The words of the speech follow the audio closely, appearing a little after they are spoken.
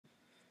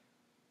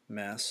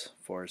Mass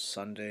for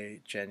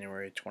Sunday,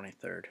 January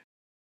 23rd.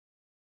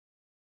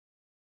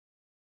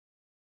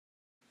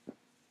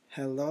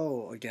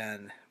 Hello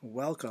again.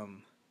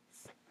 Welcome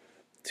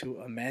to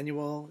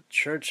Emmauel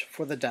Church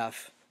for the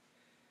Deaf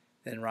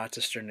in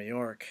Rochester, New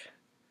York.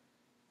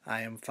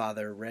 I am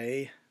Father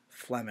Ray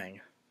Fleming.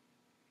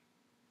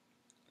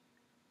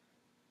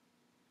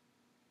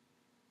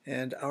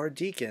 And our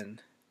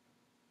deacon,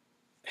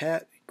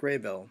 Pat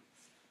Graybill,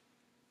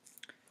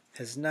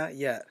 has not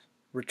yet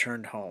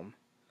returned home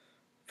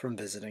from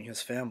visiting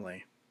his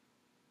family.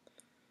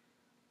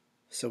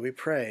 So we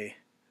pray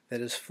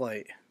that his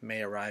flight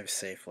may arrive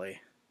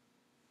safely.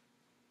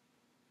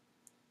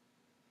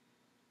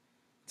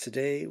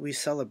 Today we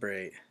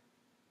celebrate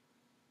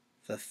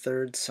the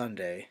third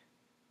Sunday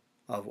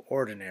of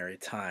Ordinary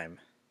Time,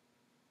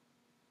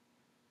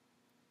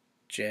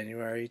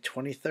 January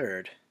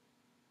 23rd,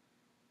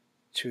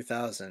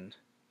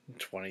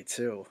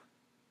 2022.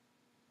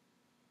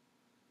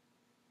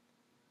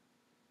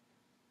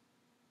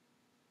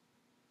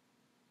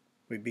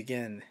 We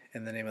begin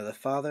in the name of the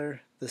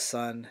Father, the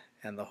Son,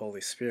 and the Holy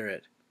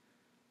Spirit.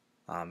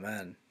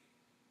 Amen.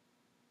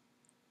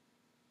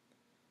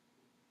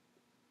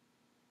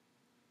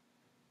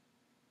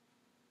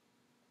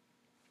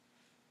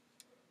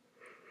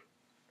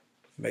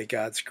 May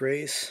God's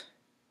grace,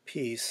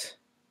 peace,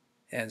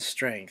 and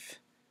strength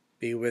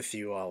be with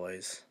you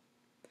always,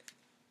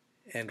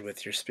 and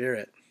with your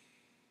spirit.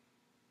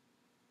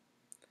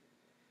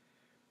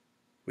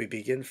 We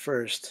begin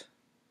first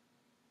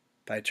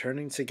by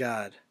turning to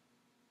God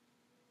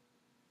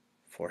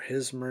for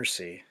His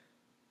mercy,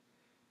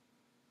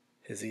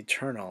 His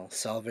eternal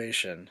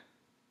salvation,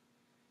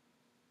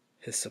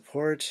 His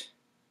support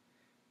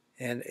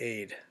and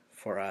aid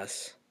for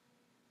us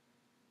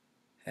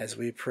as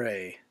we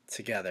pray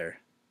together.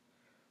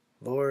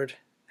 Lord,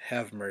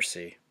 have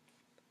mercy.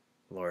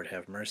 Lord,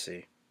 have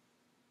mercy.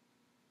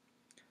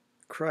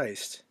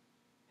 Christ,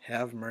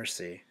 have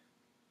mercy.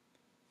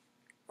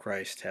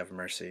 Christ, have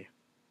mercy.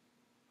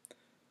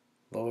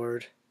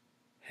 Lord,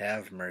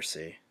 have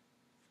mercy.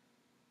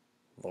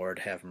 Lord,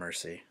 have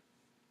mercy.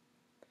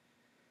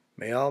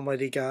 May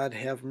Almighty God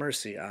have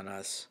mercy on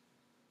us,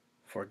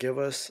 forgive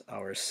us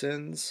our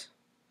sins,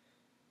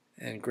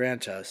 and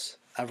grant us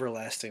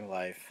everlasting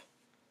life.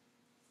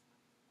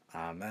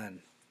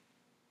 Amen.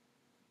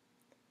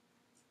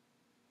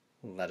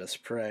 Let us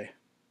pray.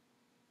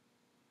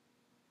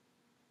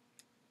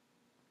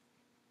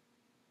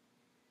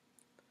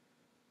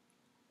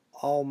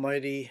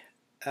 Almighty,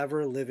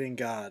 ever-living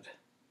God,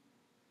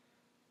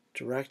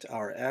 direct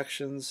our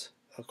actions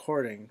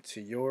according to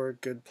your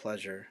good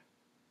pleasure,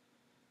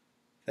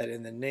 that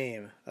in the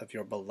name of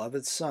your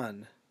beloved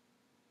Son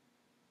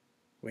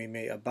we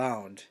may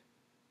abound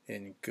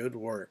in good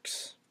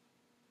works.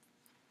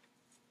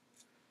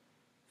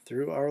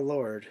 Through our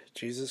Lord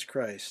Jesus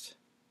Christ,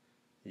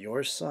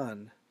 your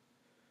Son,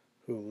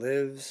 who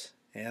lives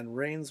and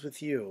reigns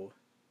with you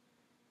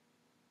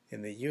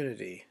in the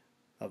unity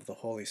of the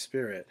Holy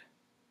Spirit,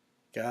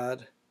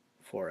 God,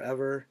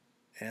 forever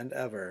and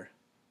ever.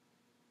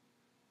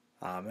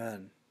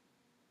 Amen.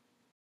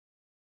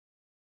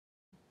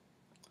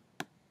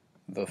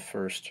 The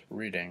first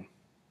reading.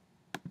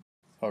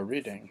 A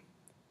reading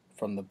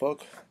from the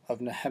book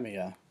of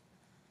Nehemiah.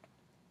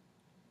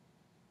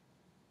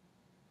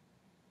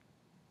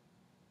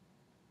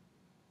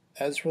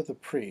 Ezra the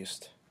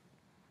priest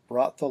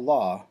brought the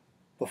law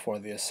before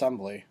the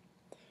assembly,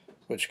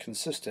 which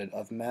consisted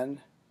of men,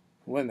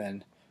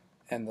 women,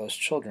 and those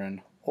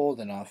children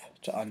old enough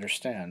to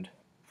understand.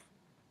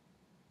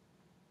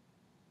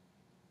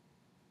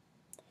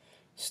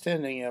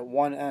 Standing at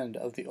one end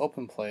of the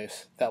open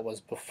place that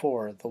was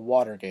before the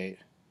water gate,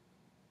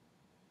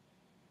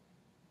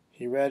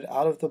 he read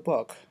out of the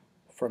book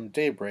from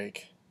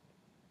daybreak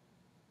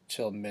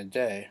till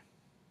midday,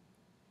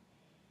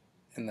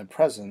 in the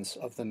presence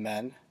of the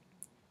men,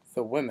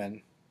 the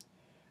women,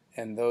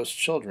 and those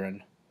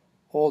children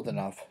old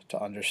enough to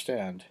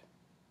understand.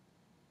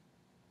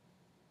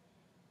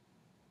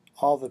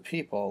 All the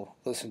people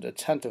listened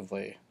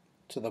attentively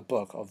to the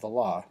book of the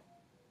law.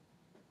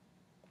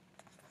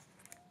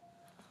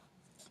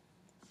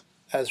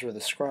 Ezra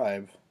the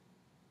scribe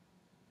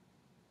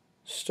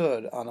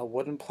stood on a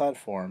wooden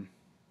platform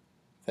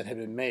that had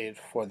been made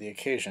for the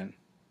occasion.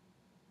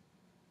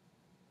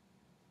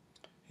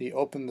 He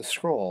opened the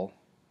scroll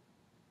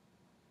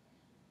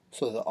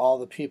so that all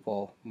the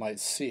people might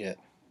see it,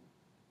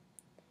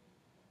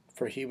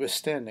 for he was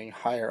standing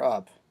higher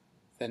up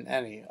than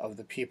any of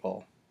the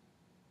people.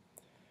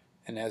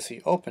 And as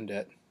he opened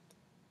it,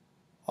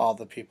 all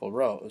the people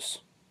rose.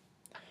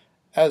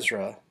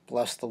 Ezra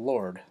blessed the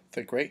Lord,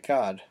 the great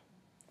God,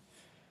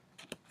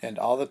 and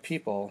all the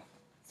people,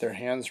 their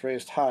hands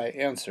raised high,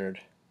 answered,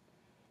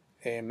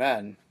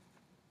 Amen,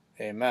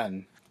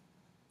 Amen.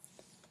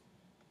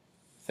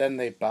 Then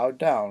they bowed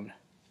down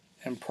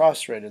and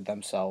prostrated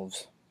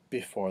themselves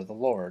before the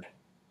Lord,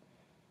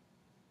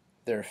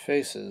 their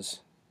faces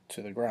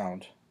to the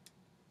ground.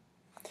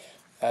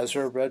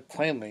 Ezra read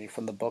plainly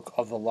from the book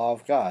of the law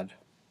of God,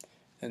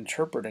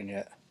 interpreting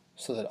it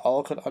so that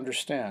all could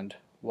understand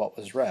what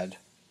was read.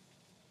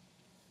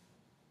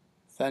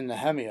 Then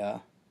Nehemiah,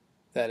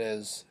 that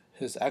is,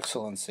 His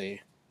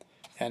Excellency,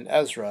 and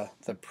Ezra,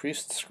 the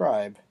priest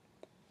scribe,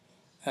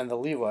 and the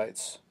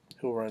Levites,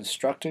 who were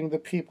instructing the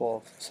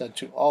people, said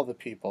to all the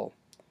people,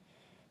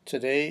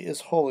 "Today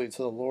is holy to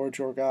the Lord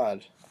your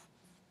God.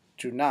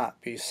 Do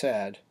not be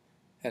sad,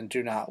 and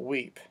do not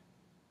weep."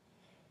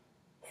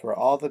 For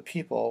all the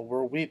people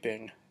were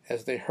weeping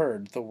as they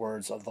heard the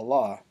words of the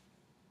law.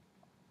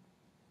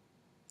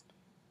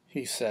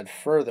 He said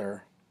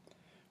further,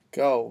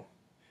 "Go,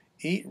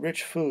 eat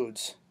rich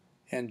foods,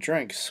 and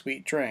drink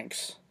sweet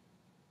drinks,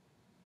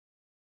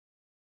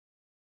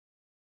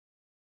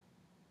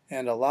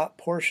 and allot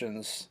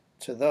portions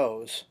to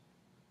those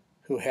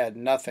who had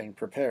nothing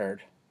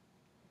prepared.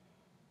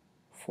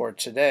 For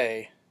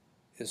today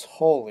is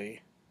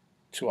holy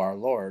to our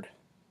Lord.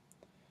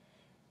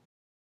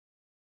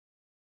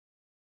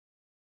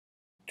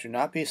 Do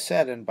not be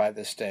saddened by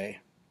this day,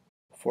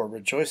 for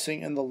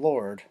rejoicing in the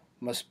Lord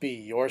must be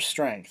your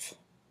strength."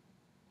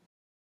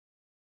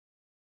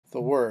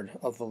 The word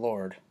of the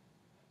Lord.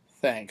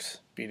 Thanks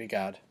be to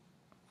God.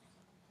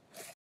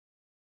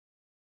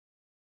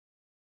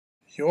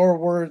 Your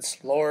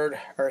words, Lord,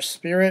 are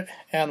spirit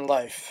and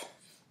life.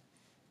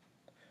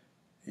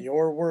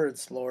 Your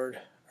words,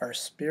 Lord, are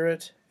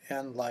spirit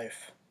and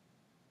life.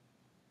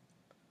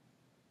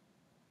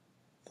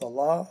 The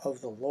law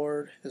of the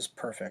Lord is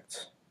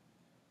perfect,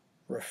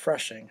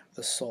 refreshing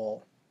the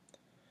soul.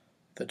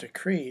 The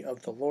decree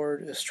of the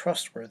Lord is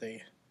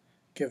trustworthy,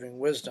 giving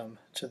wisdom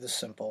to the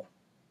simple.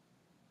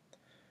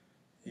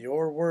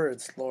 Your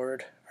words,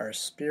 Lord, are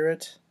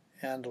spirit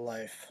and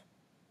life.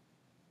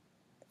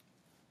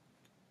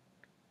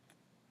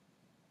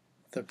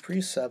 The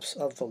precepts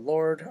of the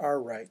Lord are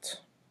right,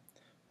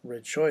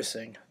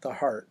 rejoicing the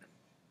heart.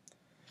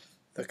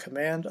 The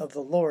command of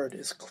the Lord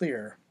is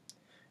clear,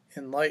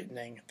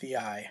 enlightening the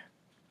eye.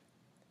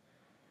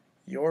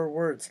 Your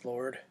words,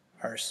 Lord,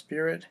 are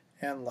spirit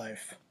and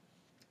life.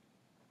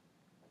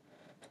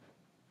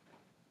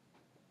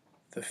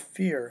 The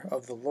fear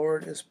of the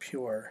Lord is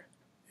pure,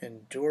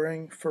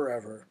 enduring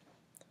forever.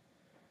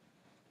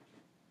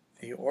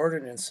 The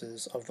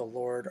ordinances of the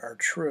Lord are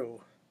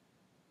true,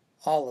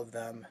 all of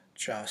them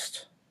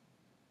just.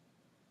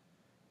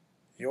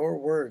 Your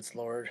words,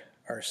 Lord,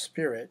 are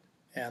spirit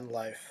and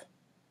life.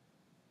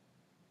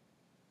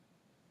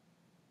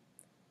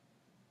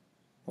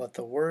 Let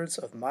the words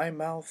of my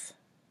mouth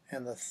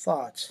and the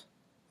thought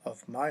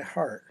of my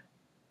heart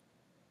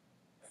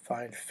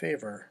find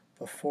favor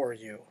before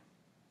you,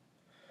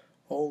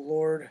 O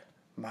Lord,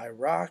 my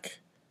rock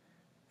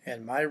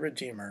and my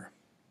redeemer.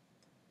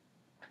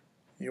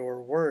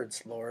 Your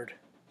words, Lord,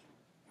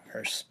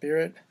 are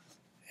spirit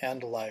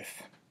and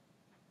life.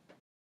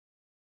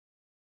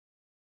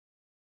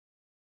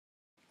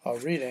 A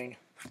reading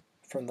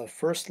from the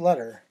first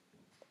letter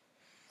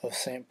of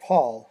St.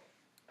 Paul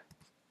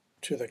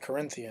to the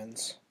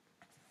Corinthians.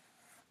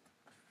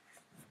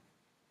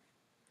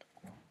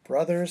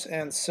 Brothers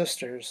and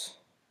sisters,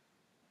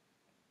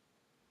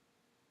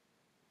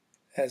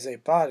 as a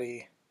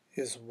body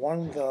is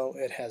one though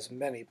it has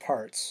many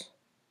parts,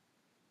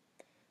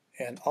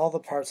 and all the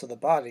parts of the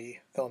body,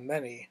 though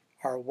many,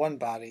 are one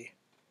body,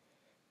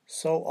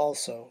 so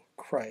also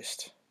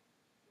Christ.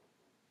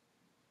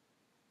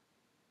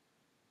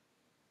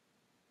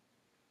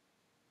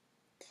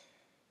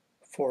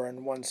 For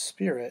in one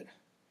Spirit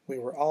we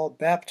were all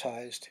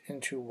baptized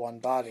into one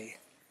body,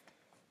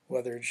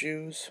 whether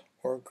Jews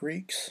or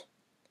Greeks,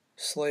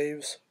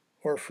 slaves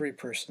or free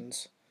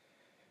persons,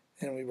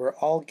 and we were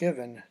all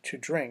given to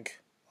drink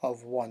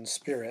of one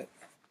Spirit.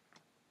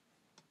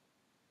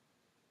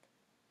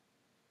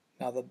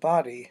 Now the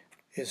body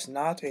is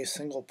not a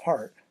single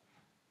part,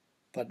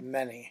 but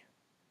many.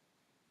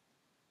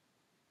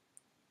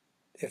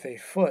 If a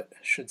foot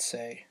should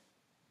say,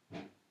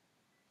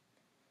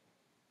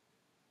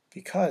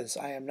 "Because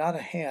I am not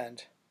a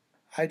hand,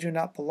 I do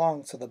not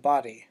belong to the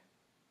body,"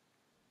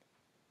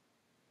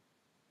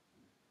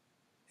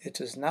 it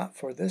does not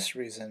for this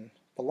reason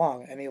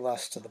belong any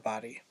less to the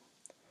body.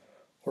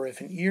 Or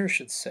if an ear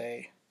should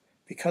say,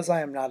 "Because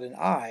I am not an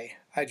eye,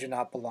 I do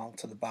not belong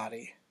to the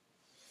body,"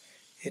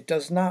 it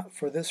does not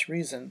for this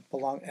reason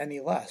belong any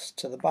less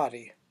to the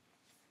body.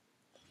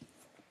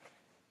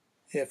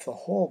 If the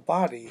whole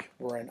body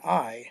were an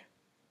eye,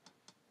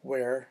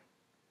 where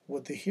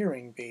would the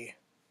hearing be?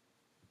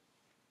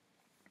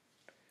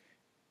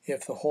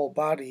 If the whole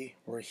body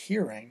were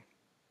hearing,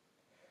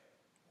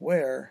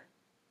 where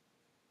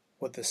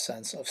would the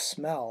sense of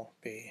smell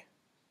be?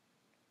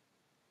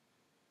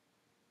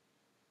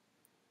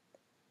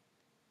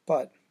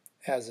 But,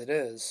 as it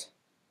is,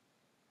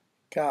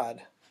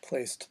 God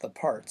placed the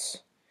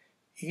parts,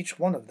 each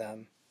one of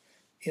them,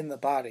 in the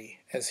body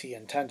as He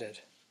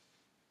intended.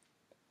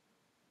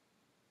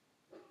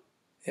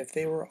 If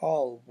they were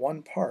all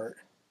one part,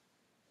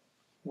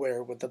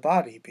 where would the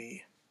body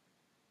be?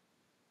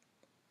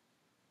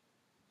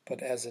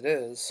 But as it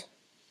is,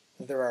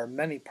 there are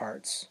many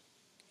parts,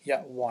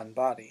 yet one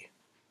body.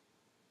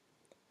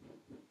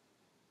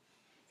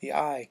 The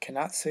eye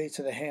cannot say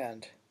to the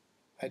hand,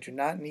 I do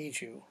not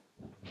need you,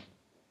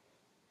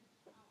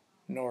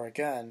 nor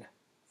again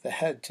the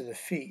head to the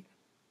feet,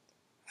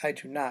 I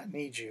do not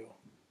need you.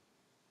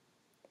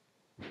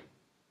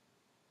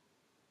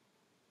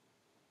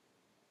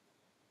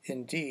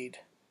 Indeed,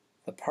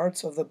 the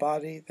parts of the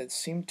body that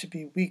seem to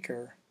be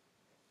weaker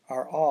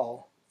are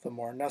all the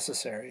more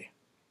necessary,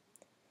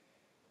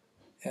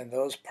 and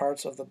those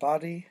parts of the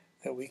body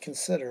that we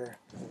consider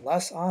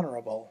less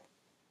honorable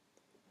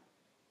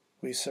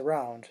we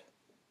surround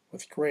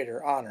with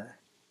greater honor,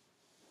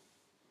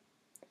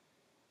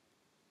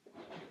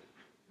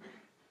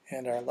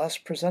 and our less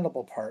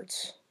presentable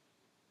parts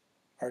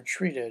are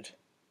treated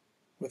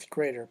with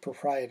greater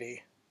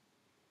propriety,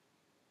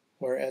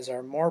 whereas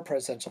our more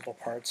presentable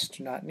parts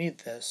do not need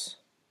this.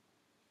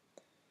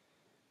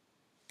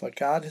 But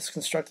God has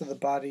constructed the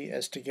body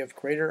as to give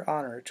greater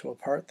honor to a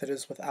part that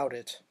is without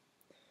it,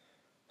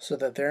 so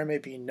that there may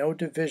be no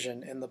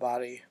division in the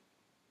body,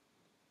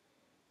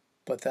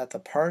 but that the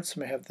parts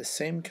may have the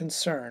same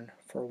concern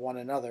for one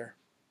another.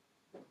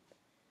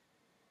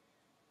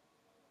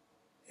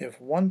 If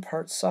one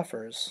part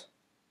suffers,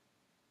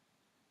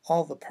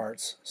 all the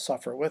parts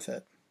suffer with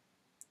it.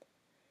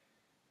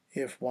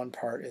 If one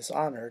part is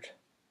honored,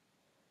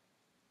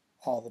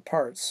 all the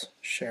parts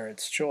share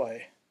its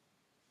joy.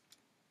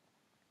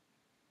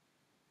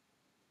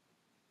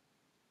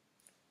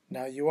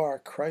 Now you are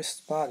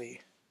Christ's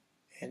body,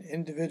 and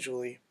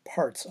individually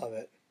parts of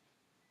it.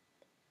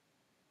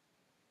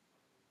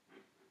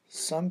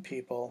 Some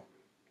people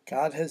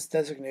God has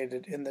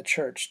designated in the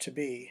church to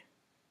be,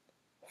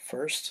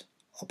 first,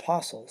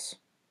 apostles,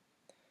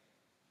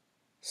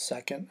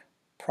 second,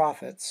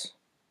 prophets,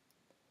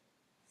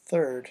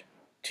 third,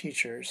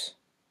 teachers,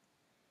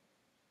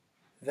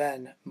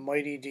 then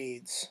mighty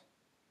deeds,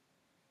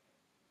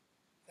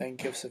 then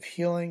gifts of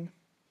healing,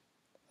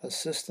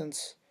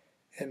 assistance,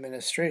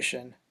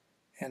 administration,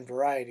 and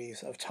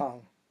varieties of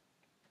tongue.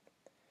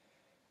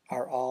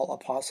 Are all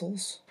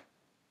apostles?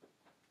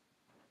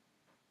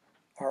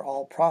 Are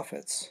all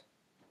prophets?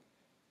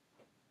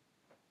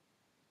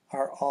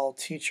 Are all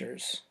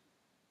teachers?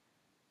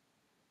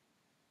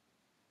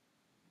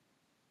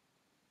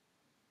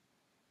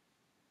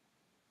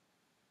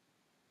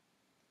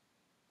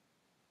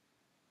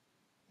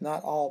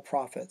 Not all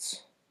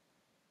prophets.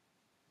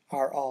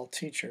 Are all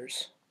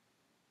teachers?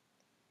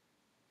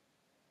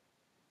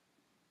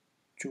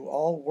 Do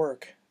all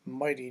work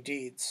mighty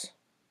deeds?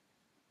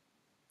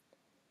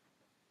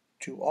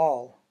 Do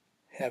all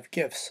have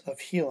gifts of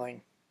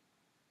healing?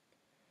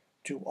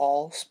 Do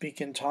all speak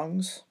in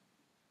tongues?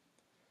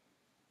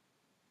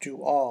 Do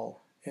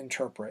all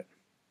interpret?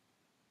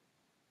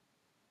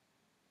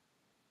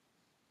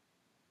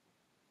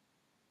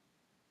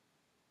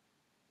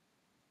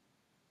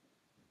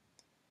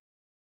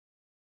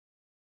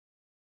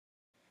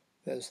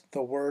 That is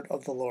the word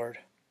of the Lord.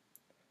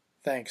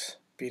 Thanks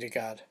be to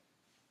God.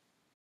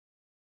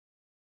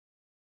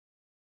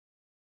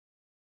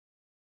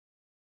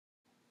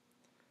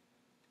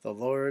 The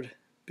Lord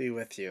be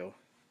with you,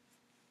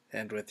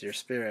 and with your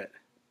spirit.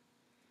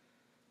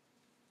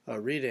 A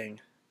reading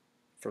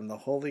from the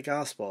Holy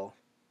Gospel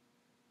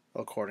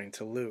according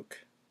to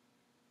Luke.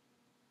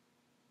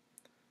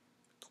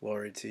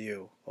 Glory to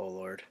you, O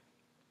Lord.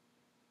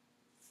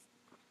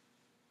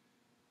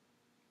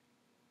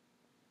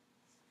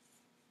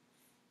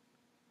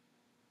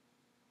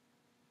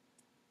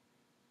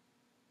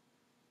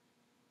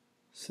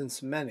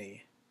 Since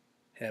many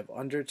have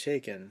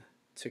undertaken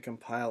to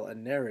compile a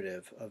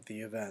narrative of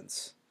the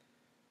events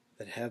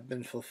that have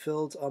been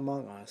fulfilled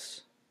among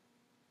us,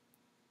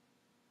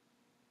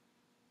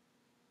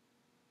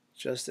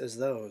 just as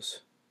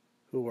those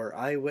who were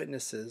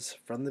eyewitnesses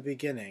from the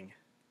beginning,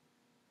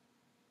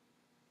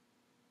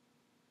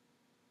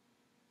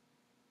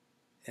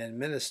 and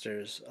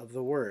ministers of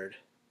the word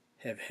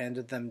have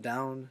handed them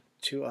down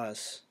to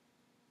us,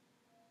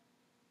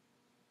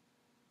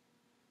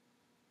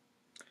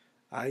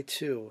 I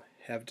too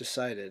have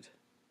decided,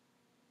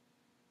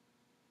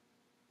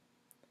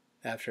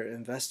 after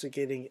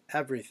investigating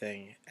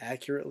everything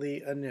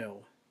accurately anew,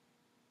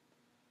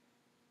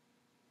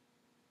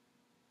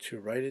 to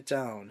write it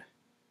down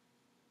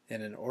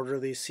in an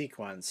orderly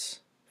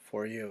sequence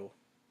for you.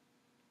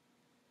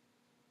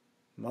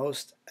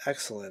 Most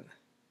excellent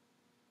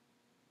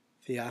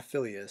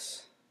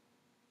Theophilus,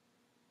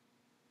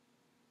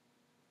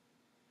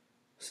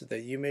 so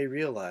that you may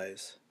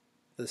realize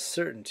the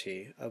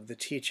certainty of the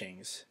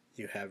teachings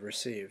you have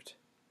received.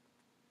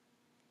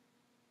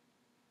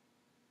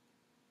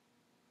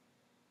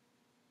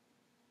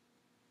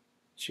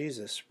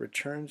 Jesus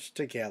returned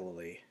to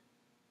Galilee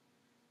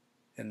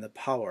in the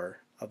power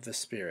of the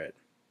Spirit,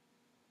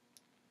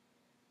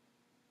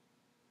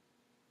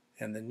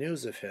 and the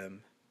news of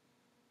him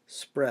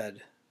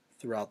spread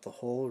throughout the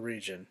whole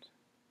region.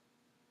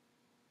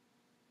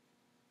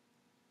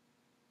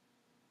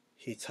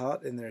 He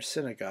taught in their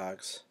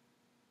synagogues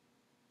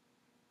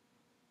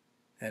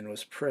and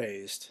was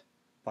praised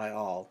by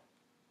all.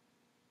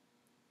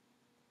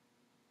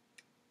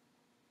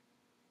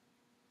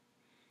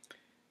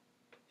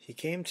 He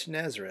came to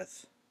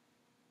Nazareth,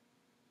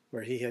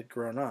 where he had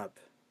grown up,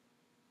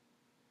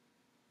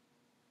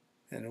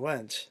 and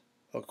went,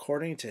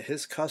 according to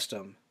his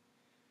custom,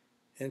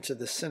 into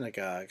the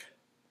synagogue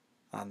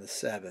on the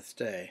Sabbath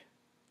day.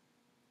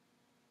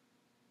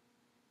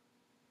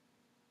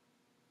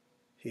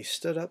 He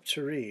stood up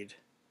to read,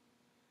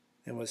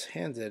 and was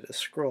handed a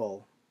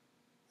scroll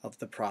of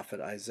the prophet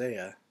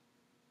Isaiah.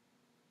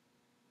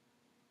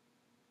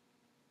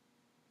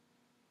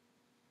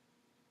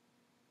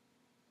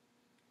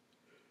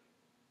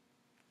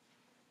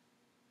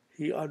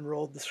 He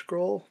unrolled the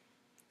scroll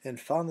and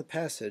found the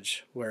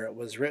passage where it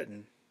was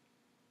written,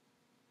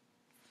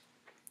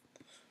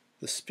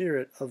 "The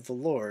Spirit of the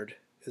Lord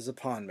is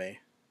upon me,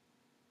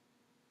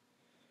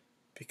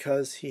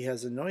 because he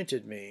has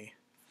anointed me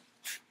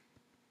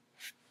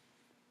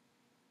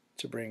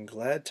to bring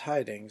glad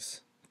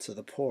tidings to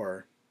the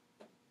poor.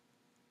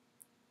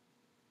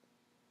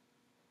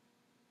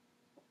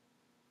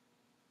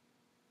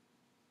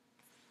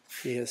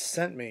 He has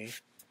sent me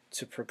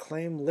to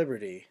proclaim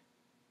liberty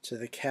to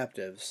the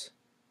captives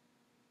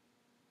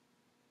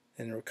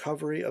and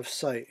recovery of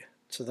sight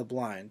to the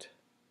blind,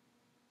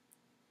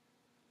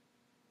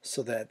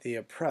 so that the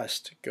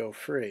oppressed go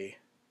free,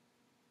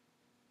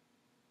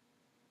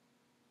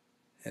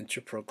 and to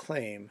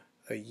proclaim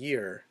a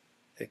year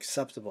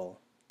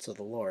acceptable to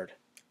the Lord."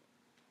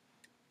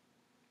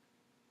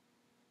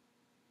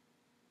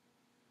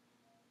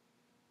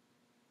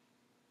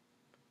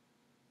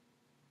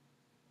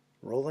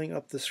 Rolling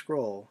up the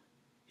scroll,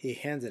 he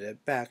handed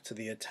it back to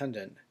the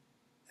attendant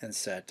and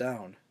sat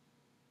down.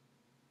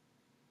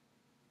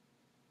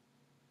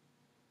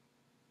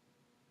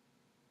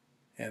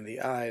 And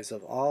the eyes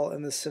of all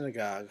in the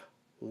synagogue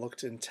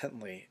looked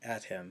intently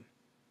at him.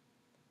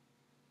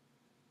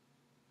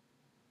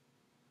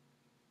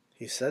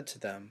 He said to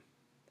them,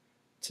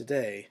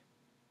 "Today,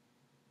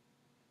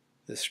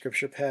 this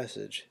scripture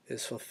passage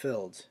is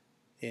fulfilled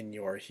in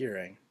your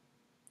hearing."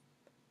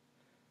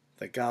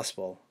 The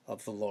Gospel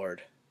of the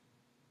Lord.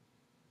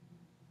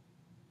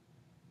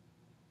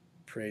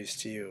 Praise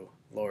to you,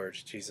 Lord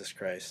Jesus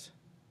Christ.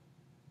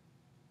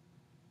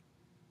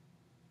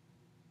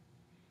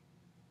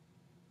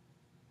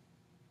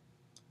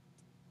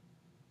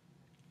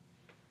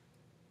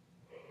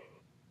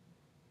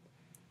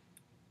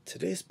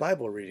 Today's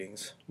Bible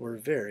readings were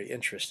very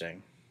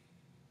interesting.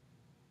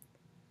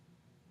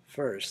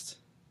 First,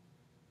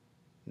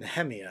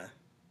 Nehemiah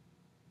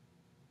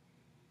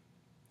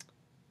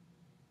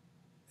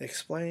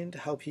explained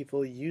how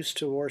people used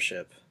to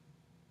worship,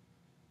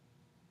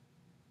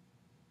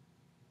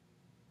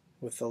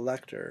 with the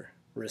lector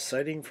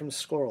reciting from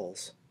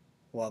scrolls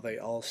while they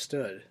all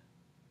stood.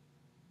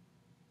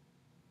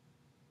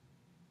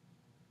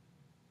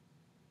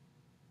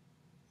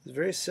 It's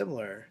very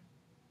similar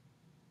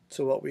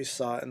to what we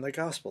saw in the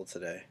gospel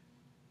today.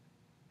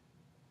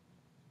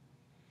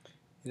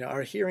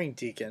 Our hearing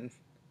deacon,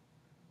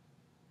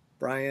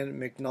 Brian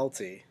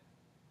McNulty,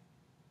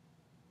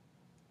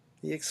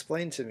 he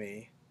explained to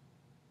me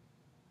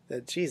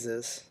that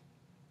Jesus,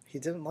 he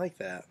didn't like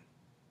that.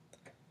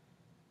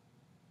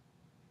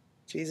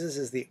 Jesus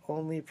is the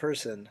only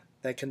person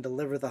that can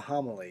deliver the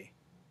homily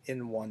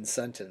in one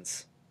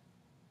sentence.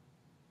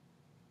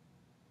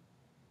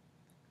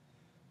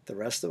 The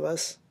rest of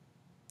us,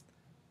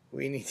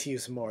 we need to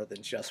use more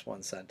than just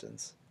one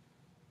sentence.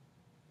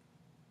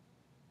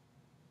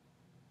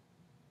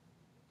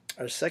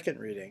 Our second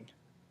reading,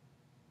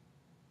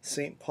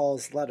 St.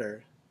 Paul's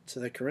letter to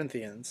the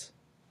Corinthians.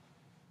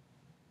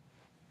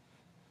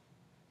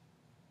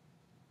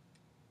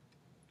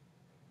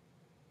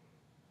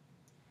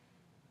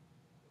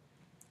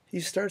 He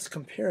starts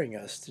comparing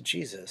us to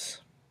Jesus,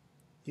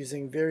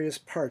 using various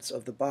parts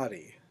of the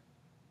body,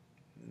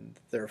 and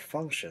their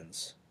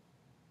functions,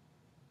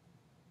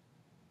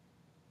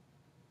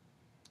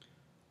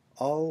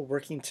 all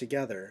working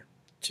together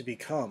to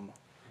become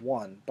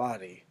one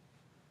body.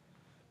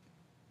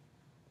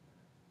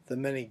 The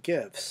many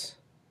gifts,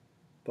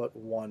 but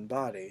one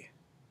body.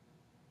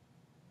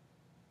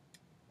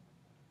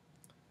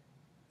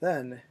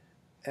 Then,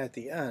 at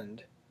the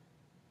end,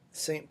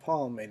 St.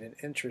 Paul made an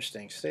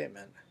interesting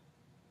statement.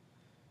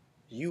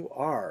 You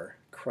are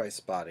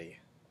Christ's body.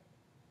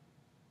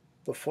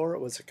 Before it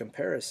was a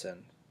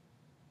comparison,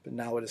 but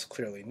now it is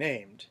clearly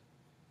named.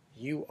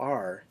 You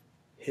are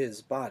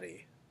his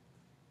body.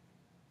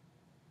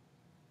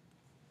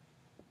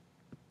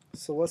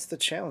 So what's the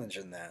challenge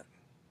in that?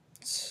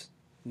 It's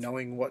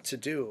knowing what to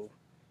do,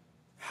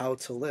 how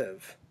to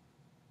live.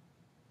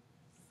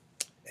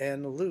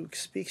 And Luke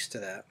speaks to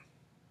that.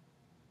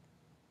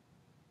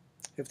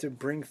 You have to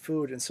bring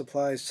food and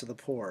supplies to the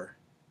poor.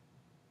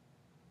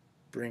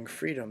 Bring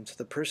freedom to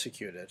the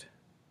persecuted.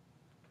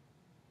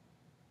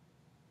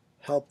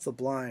 Help the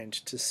blind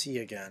to see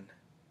again.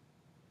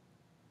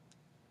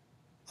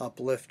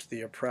 Uplift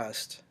the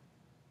oppressed.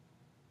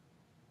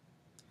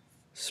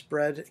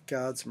 Spread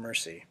God's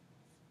mercy.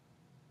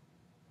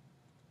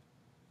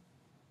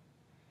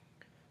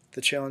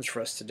 The challenge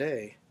for us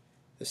today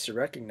is to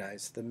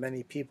recognize the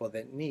many people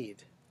that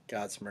need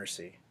God's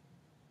mercy.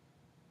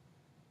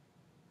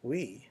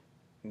 We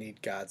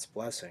need God's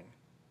blessing.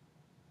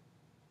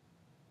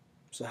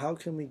 So how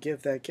can we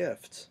give that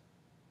gift?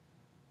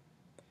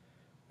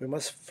 We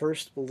must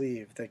first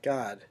believe that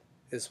God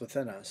is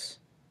within us.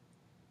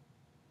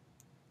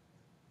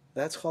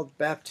 That's called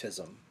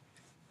baptism.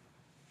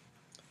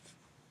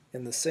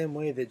 In the same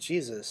way that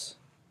Jesus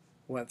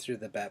went through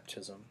the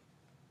baptism,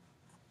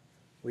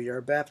 we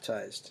are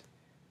baptized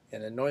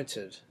and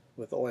anointed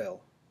with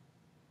oil.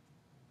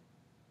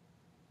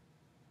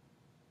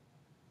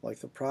 Like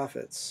the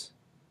prophets,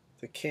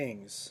 the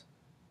kings,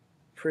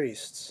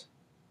 priests,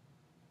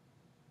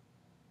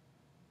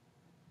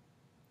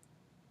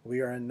 we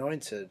are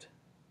anointed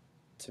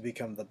to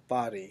become the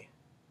body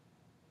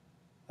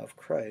of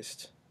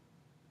Christ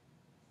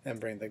and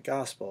bring the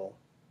gospel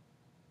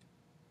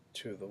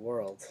to the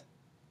world.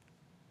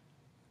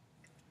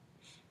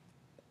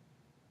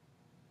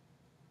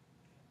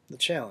 The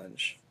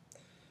challenge.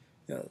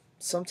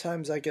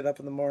 Sometimes I get up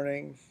in the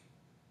morning,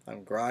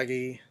 I'm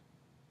groggy,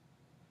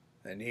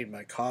 I need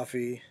my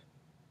coffee,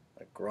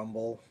 I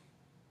grumble.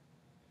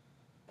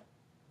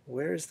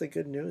 Where's the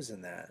good news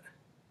in that?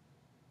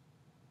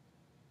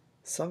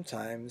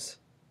 Sometimes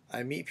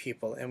I meet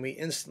people and we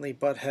instantly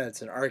butt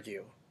heads and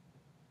argue.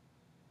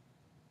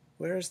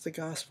 Where is the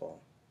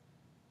gospel?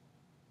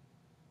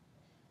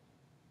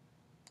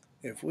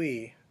 If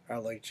we are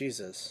like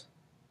Jesus,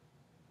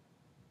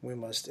 we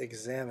must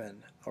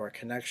examine our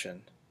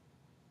connection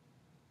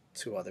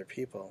to other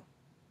people.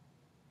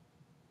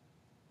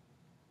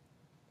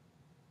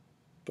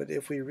 But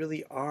if we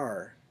really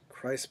are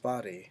Christ's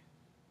body,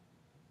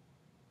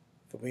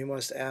 then we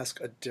must ask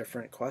a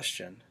different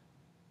question.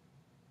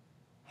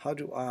 How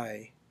do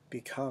I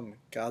become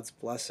God's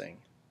blessing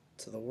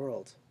to the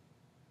world?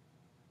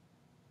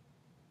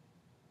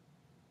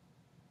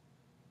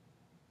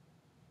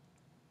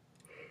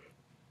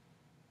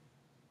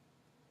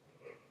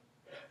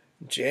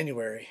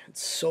 January,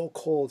 it's so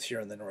cold here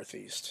in the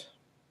Northeast.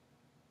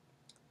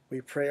 We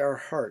pray our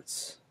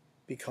hearts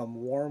become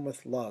warm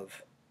with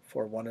love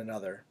for one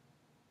another.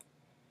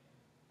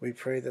 We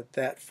pray that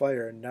that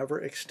fire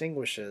never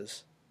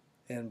extinguishes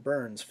and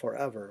burns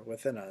forever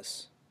within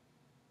us.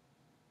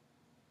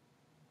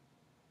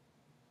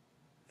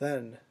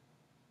 Then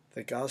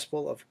the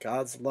gospel of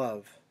God's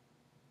love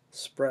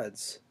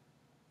spreads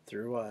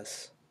through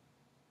us.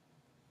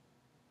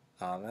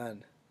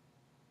 Amen.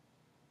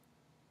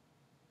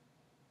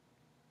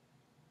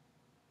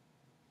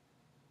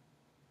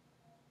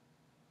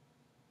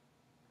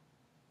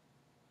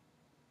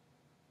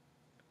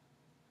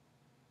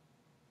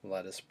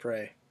 Let us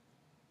pray.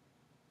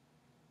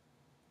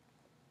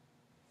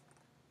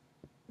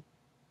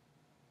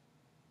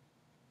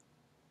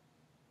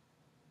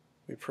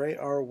 We pray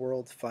our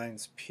world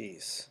finds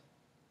peace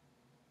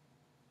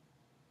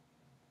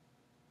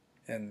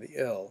and the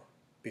ill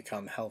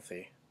become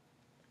healthy,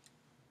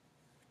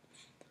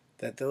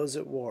 that those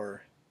at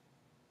war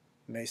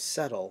may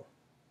settle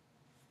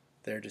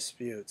their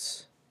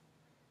disputes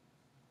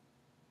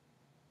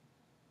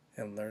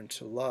and learn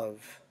to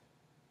love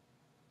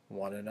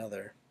one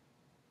another.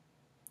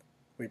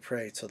 We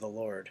pray to the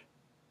Lord.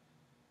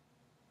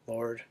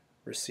 Lord,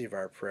 receive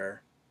our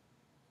prayer.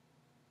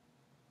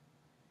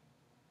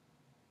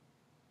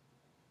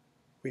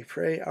 We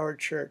pray our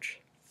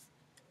church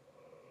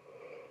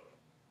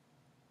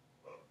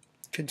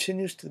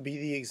continues to be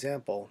the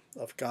example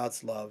of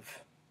God's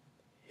love,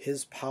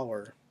 His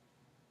power.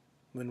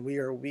 When we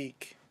are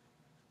weak,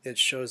 it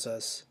shows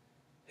us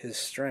His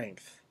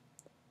strength.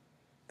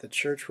 The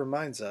church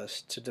reminds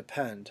us to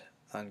depend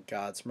on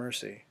God's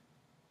mercy.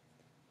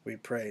 We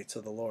pray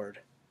to the Lord.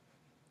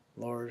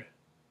 Lord,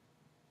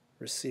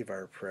 receive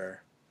our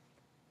prayer.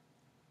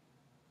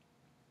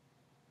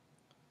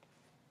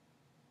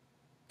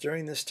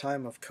 During this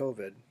time of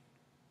COVID,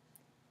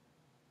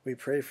 we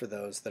pray for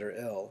those that are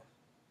ill,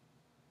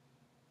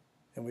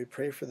 and we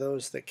pray for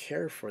those that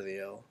care for the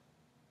ill,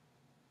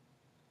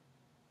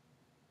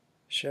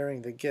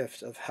 sharing the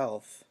gift of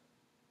health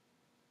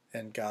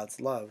and God's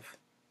love.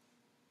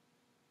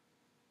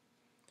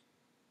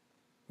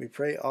 We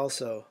pray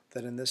also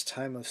that in this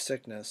time of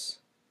sickness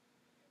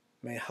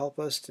may help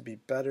us to be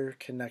better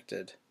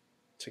connected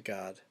to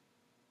God.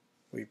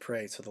 We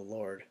pray to the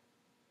Lord.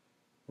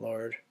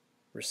 Lord,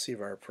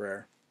 receive our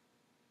prayer.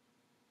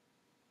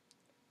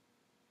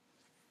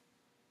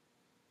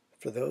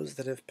 For those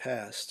that have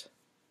passed,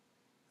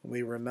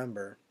 we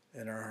remember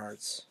in our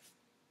hearts.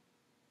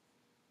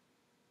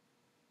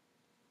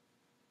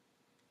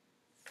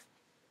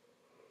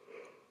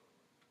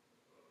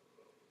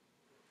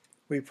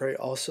 We pray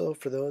also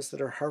for those that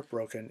are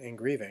heartbroken and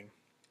grieving,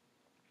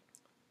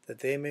 that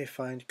they may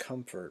find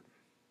comfort.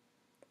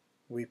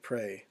 We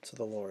pray to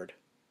the Lord.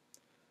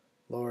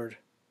 Lord,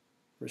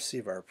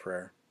 receive our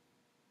prayer.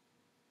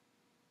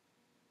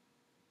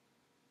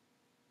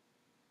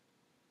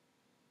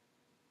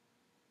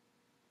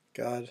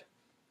 God,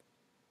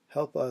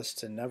 help us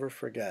to never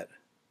forget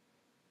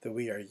that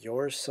we are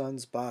your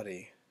Son's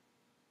body.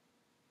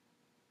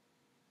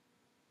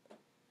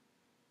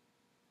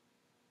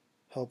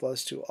 Help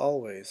us to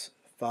always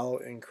follow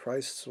in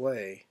Christ's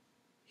way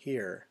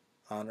here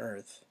on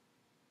earth,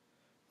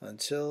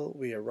 until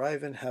we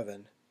arrive in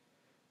heaven,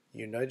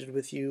 united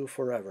with you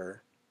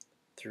forever,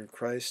 through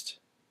Christ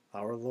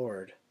our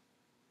Lord.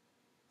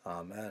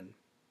 Amen.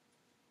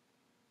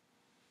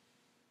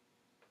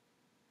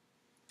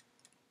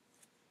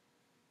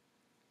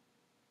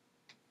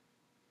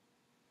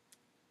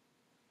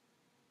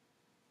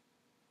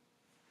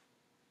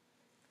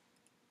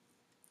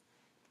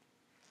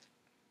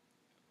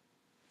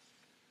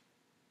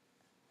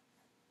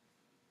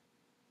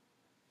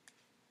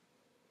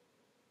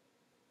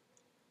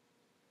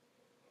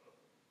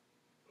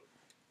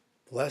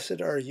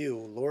 Blessed are you,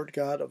 Lord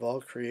God of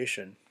all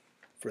creation,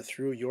 for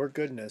through your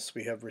goodness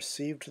we have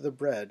received the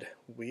bread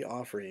we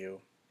offer you.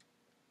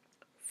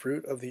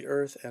 Fruit of the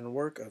earth and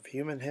work of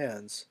human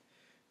hands,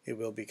 it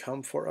will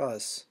become for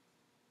us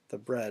the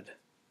bread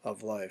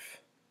of life.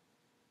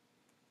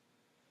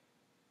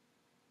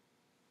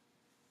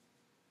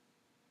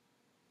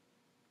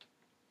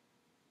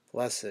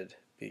 Blessed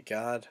be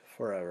God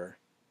forever.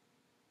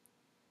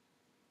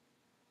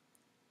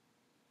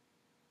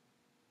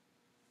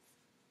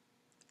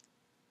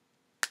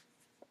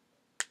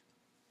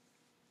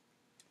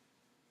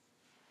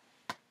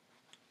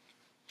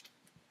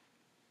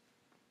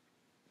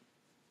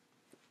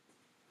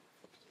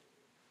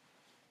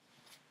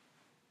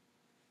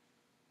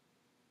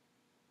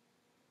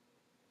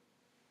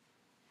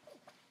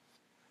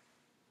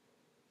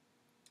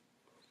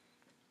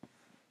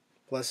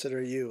 Blessed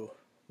are you,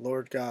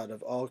 Lord God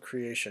of all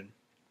creation,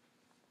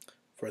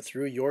 for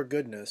through your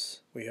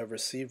goodness we have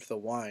received the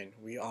wine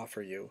we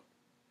offer you.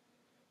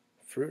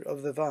 Fruit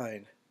of the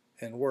vine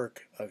and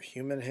work of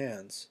human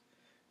hands,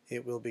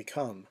 it will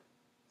become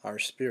our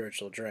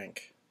spiritual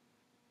drink.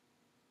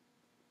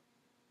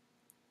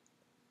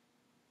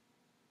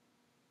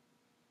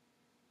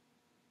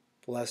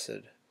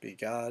 Blessed be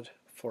God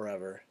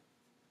forever.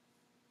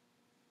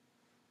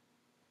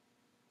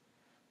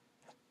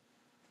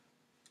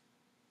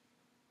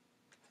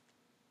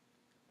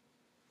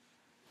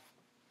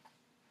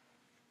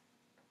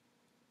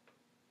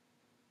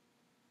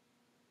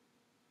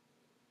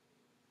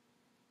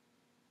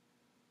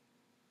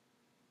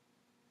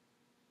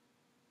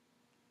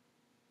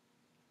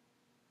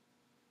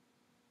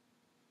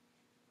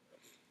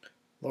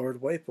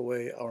 Lord, wipe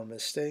away our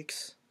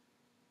mistakes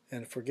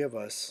and forgive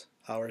us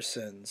our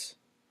sins.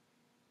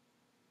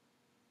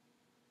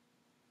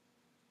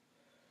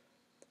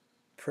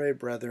 Pray,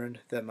 brethren,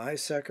 that my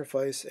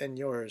sacrifice and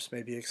yours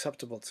may be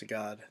acceptable to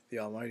God, the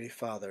Almighty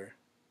Father.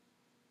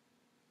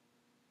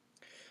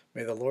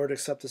 May the Lord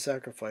accept the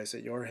sacrifice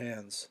at your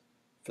hands,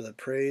 for the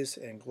praise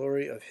and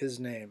glory of his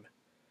name,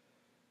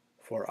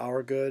 for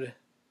our good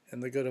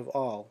and the good of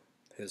all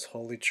his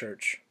holy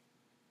church.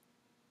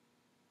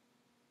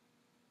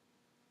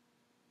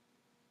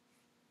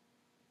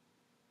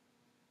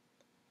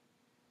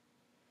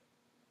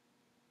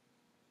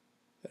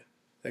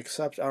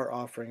 Accept our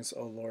offerings,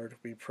 O Lord,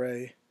 we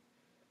pray,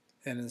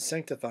 and in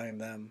sanctifying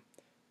them,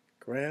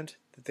 grant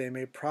that they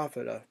may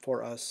profit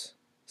for us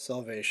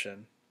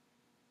salvation.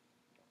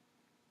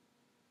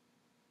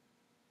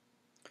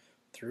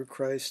 Through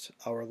Christ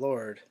our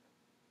Lord.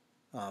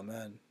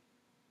 Amen.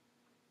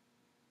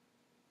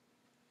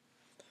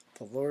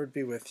 The Lord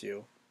be with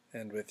you,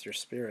 and with your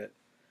spirit.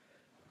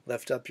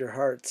 Lift up your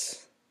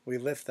hearts. We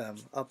lift them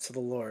up to the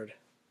Lord.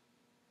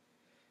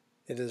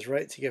 It is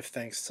right to give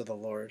thanks to the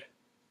Lord.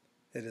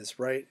 It is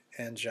right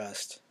and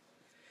just.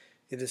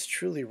 It is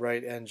truly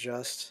right and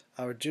just,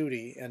 our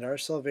duty and our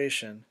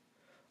salvation,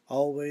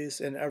 always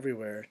and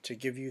everywhere to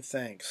give you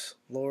thanks,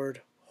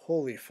 Lord,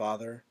 Holy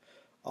Father,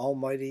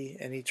 Almighty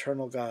and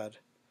eternal God,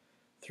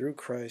 through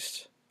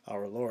Christ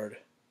our Lord.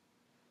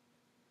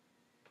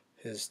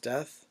 His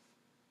death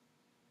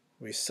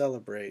we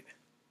celebrate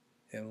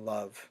in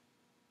love.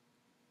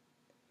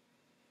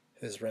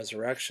 His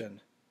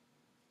resurrection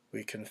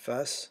we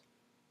confess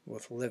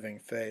with living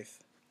faith.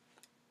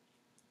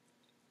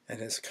 And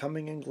his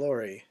coming in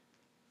glory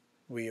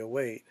we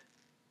await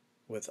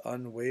with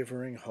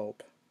unwavering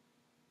hope.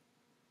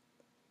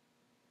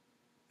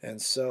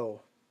 And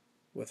so,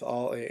 with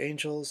all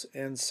angels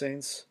and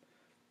saints,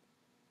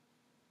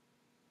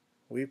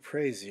 we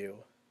praise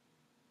you,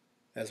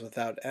 as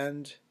without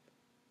end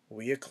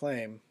we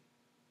acclaim,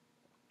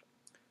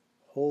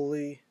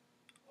 Holy,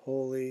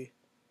 holy,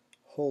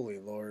 holy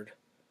Lord,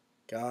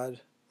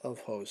 God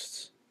of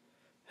hosts.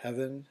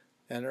 Heaven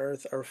and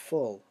earth are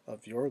full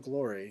of your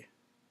glory.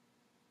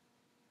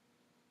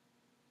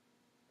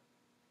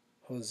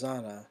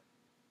 Hosanna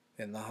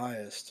in the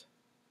highest.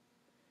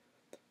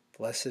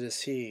 Blessed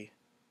is he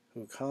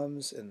who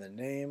comes in the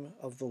name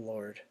of the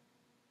Lord.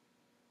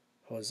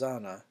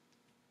 Hosanna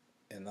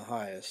in the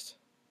highest.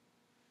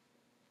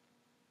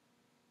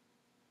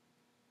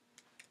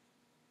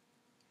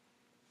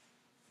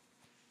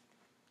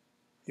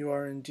 You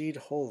are indeed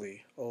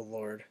holy, O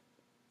Lord,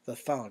 the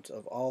fount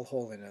of all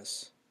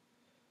holiness.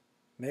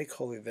 Make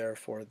holy,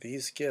 therefore,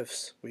 these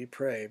gifts, we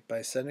pray,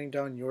 by sending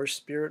down your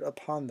Spirit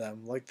upon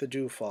them like the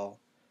dewfall,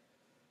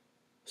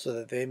 so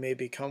that they may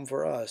become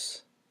for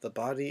us the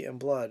body and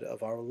blood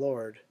of our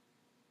Lord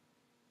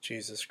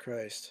Jesus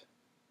Christ.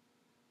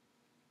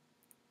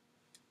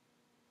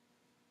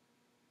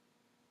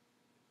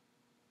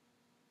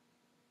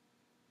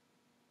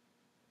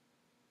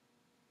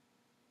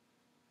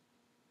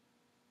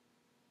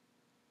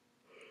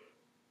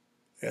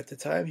 At the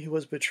time he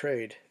was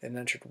betrayed and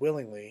entered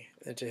willingly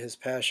into his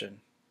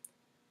passion,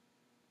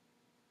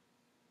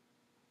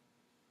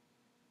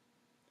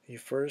 he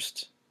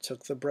first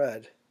took the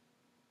bread,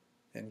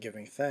 and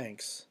giving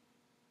thanks,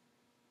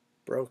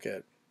 broke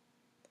it,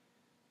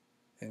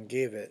 and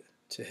gave it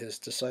to his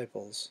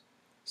disciples,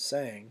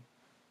 saying,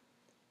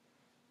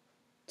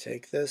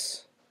 "Take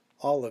this,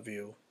 all of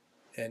you,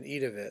 and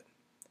eat of it,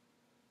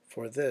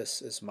 for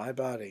this is my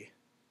body,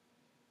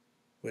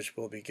 which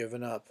will be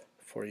given up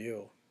for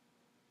you."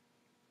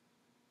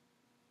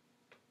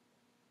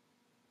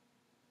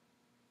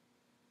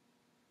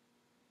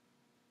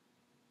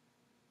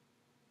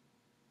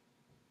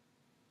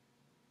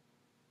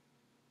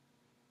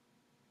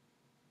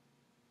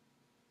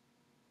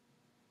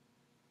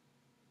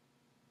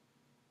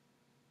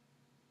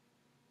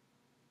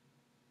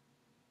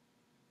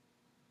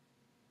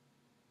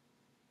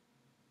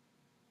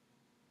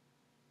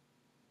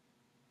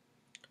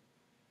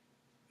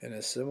 In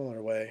a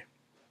similar way,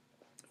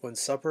 when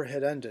supper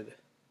had ended,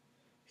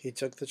 he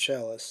took the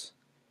chalice,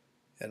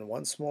 and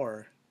once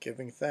more,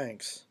 giving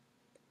thanks,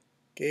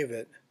 gave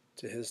it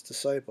to his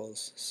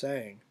disciples,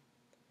 saying,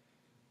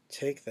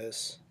 "Take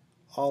this,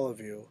 all of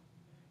you,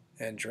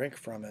 and drink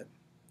from it,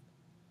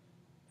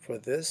 for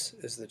this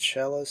is the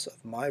chalice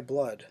of my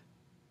blood,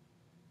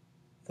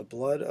 the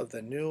blood of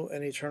the new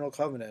and eternal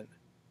covenant,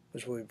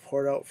 which will be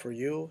poured out for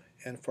you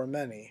and for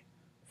many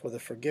for the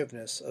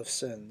forgiveness of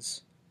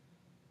sins.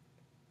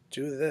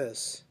 Do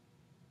this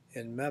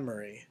in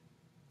memory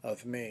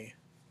of me."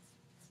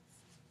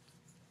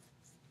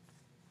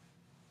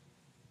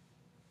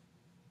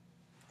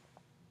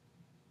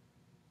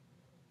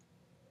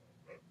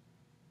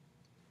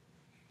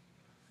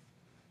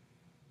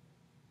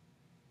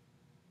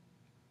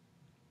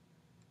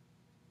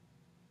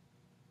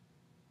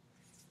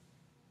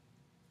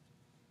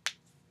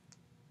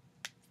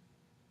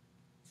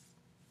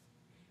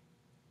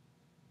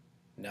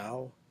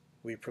 Now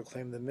we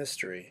proclaim the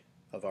mystery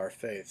of our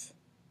faith.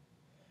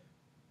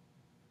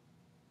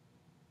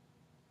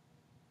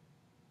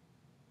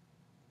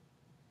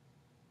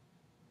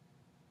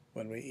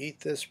 When we eat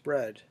this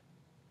bread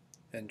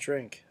and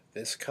drink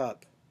this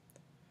cup,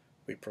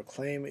 we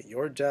proclaim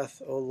your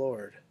death, O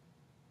Lord,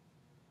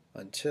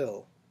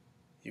 until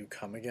you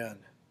come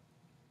again.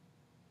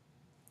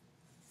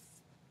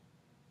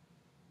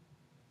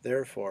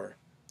 Therefore,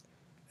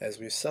 as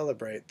we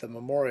celebrate the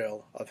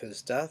memorial of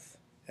his death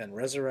and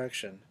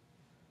resurrection,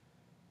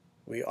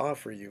 we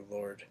offer you,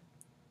 Lord,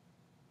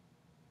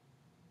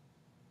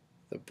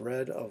 the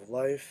bread of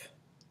life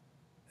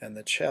and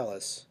the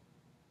chalice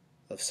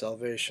of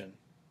salvation,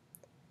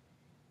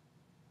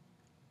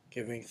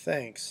 giving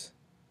thanks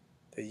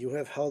that you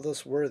have held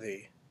us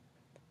worthy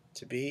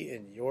to be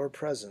in your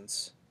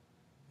presence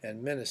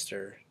and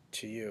minister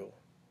to you.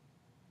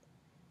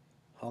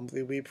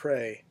 Humbly we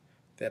pray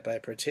that by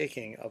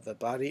partaking of the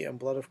body and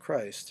blood of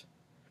Christ,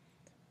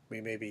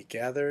 we may be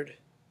gathered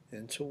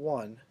into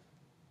one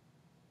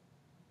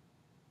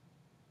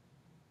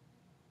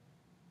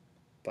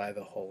by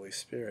the Holy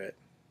Spirit.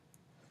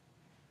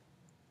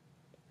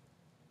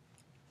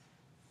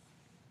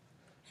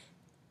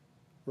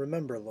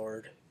 Remember,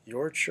 Lord,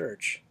 your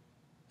church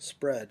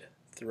spread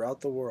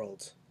throughout the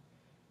world,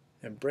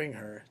 and bring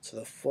her to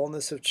the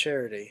fullness of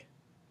charity,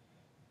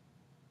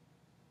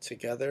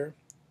 together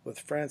with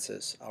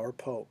Francis, our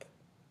Pope,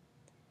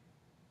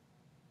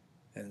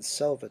 and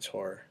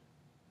Salvator,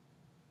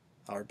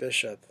 our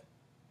Bishop,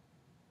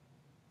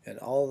 and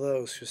all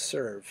those who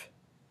serve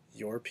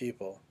your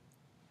people.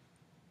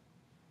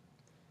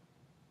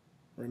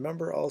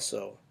 Remember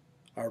also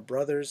our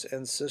brothers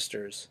and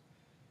sisters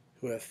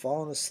who have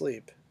fallen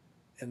asleep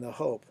in the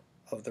hope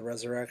of the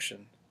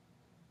resurrection,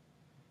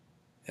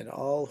 and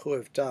all who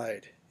have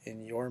died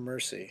in your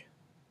mercy.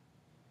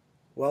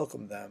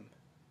 Welcome them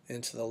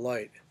into the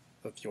light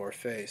of your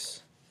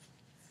face.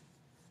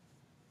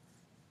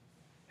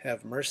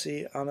 Have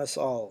mercy on us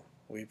all,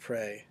 we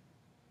pray,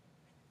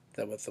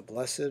 that with the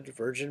Blessed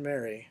Virgin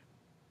Mary,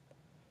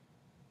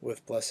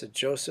 with blessed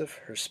Joseph,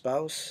 her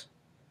spouse,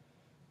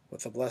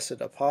 with the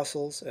blessed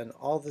apostles and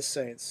all the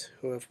saints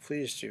who have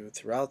pleased you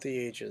throughout the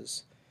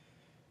ages,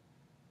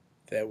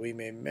 that we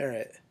may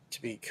merit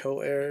to be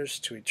co-heirs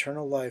to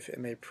eternal life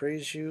and may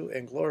praise you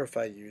and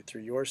glorify you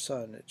through your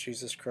Son,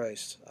 Jesus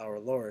Christ, our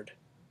Lord.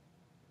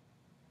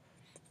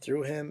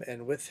 Through him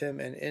and with him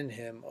and in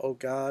him, O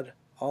God,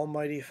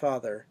 Almighty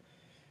Father,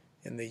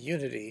 in the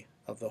unity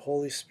of the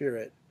Holy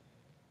Spirit,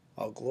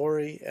 all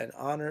glory and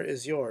honor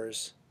is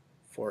yours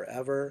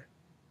forever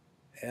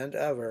and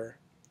ever.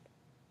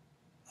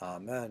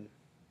 Amen.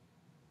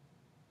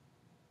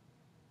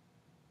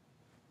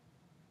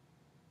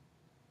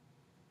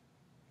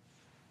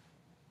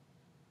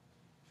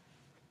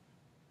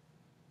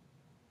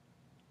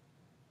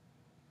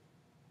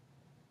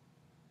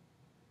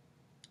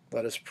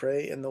 Let us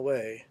pray in the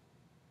way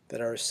that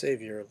our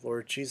Savior,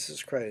 Lord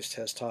Jesus Christ,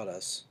 has taught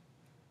us.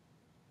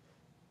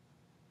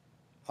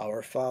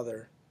 Our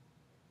Father,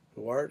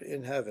 who art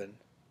in heaven,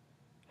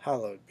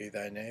 hallowed be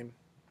thy name.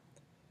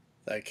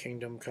 Thy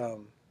kingdom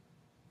come,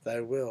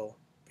 thy will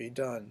be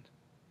done,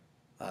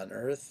 on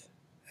earth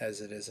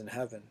as it is in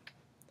heaven.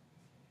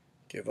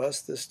 Give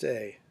us this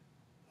day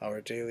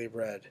our daily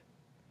bread,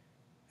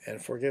 and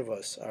forgive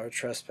us our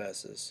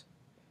trespasses,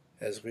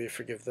 as we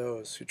forgive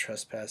those who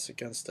trespass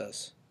against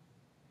us.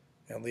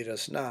 And lead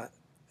us not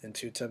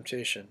into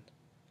temptation,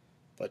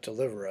 but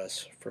deliver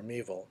us from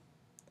evil.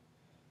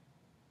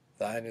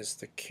 Thine is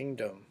the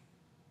kingdom,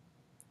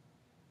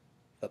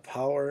 the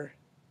power,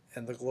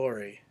 and the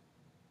glory,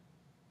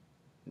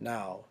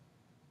 now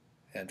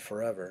and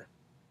forever.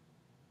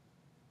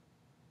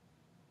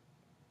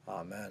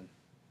 Amen.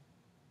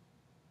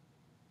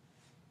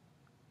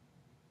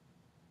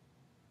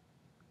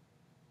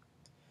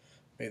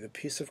 May the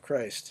peace of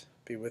Christ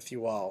be with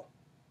you all,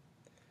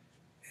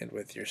 and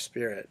with your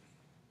spirit.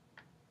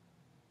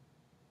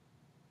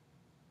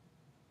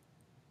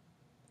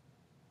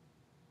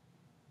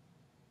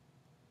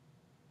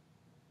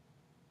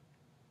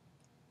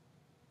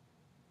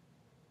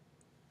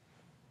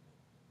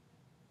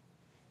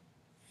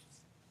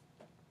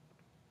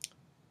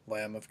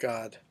 Lamb of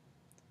God,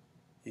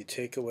 you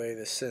take away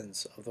the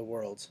sins of the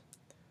world.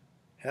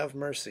 Have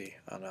mercy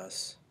on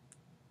us.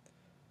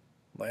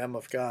 Lamb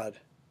of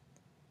God,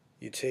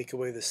 you take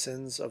away the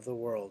sins of the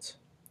world.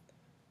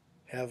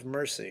 Have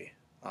mercy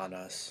on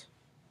us.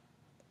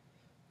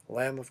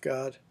 Lamb of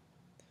God,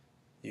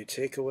 you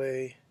take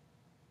away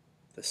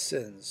the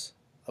sins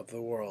of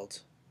the world.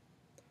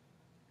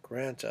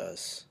 Grant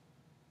us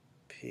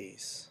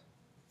peace.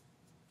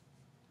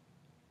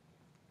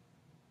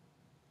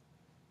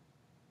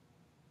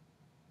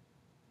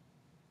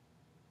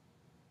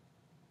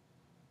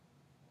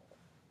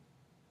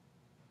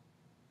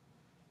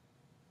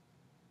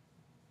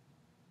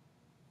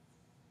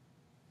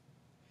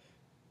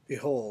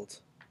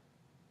 Behold,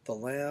 the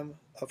Lamb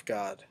of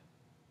God.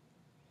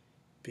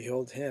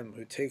 Behold him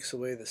who takes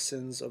away the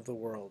sins of the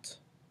world.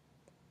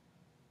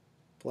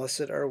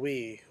 Blessed are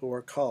we who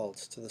are called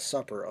to the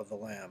supper of the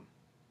Lamb.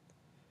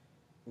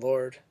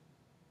 Lord,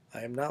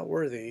 I am not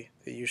worthy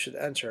that you should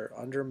enter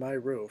under my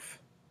roof,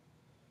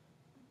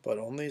 but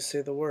only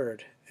say the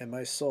word, and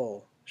my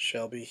soul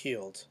shall be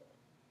healed.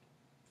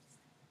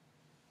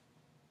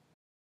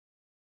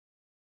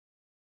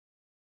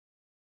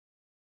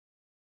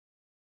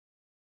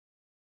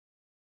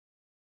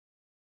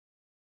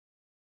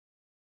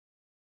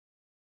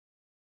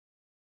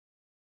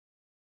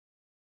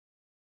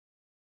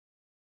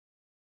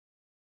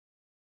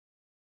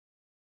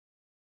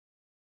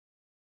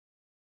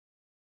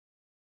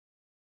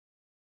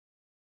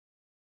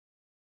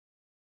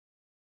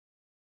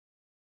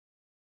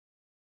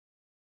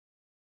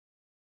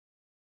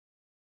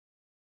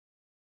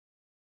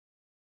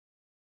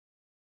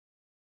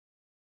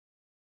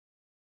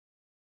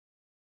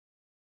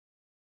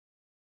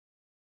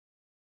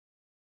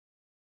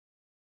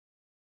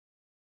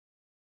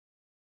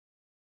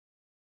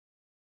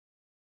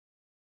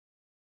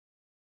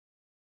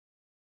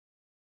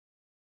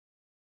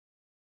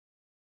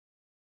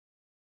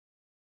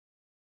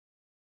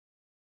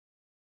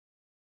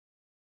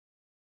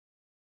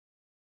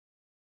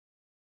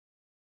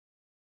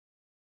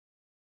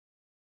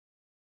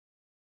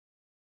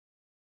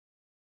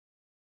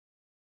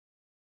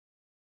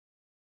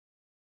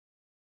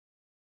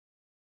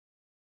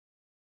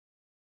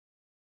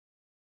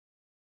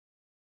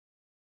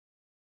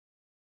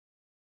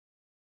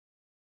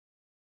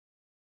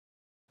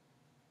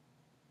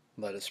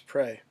 Let us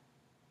pray.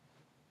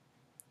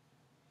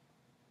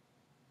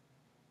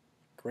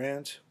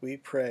 Grant, we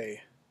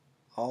pray,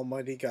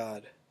 Almighty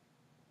God,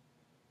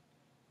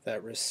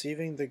 that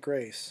receiving the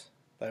grace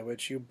by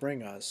which you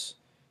bring us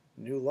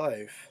new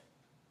life,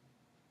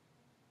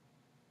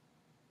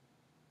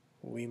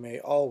 we may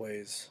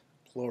always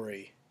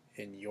glory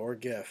in your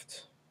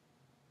gift.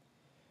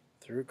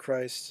 Through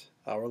Christ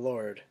our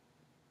Lord.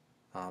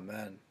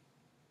 Amen.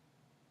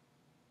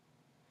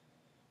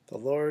 The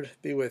Lord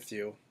be with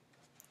you,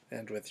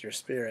 and with your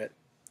spirit.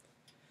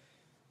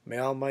 May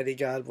Almighty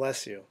God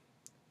bless you,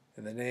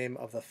 in the name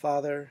of the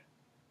Father,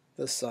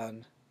 the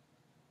Son,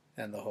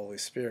 and the Holy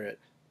Spirit.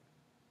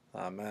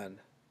 Amen.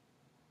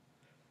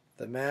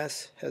 The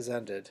Mass has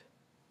ended.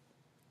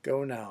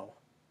 Go now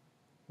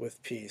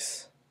with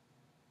peace.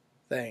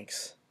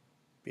 Thanks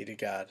be to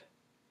God.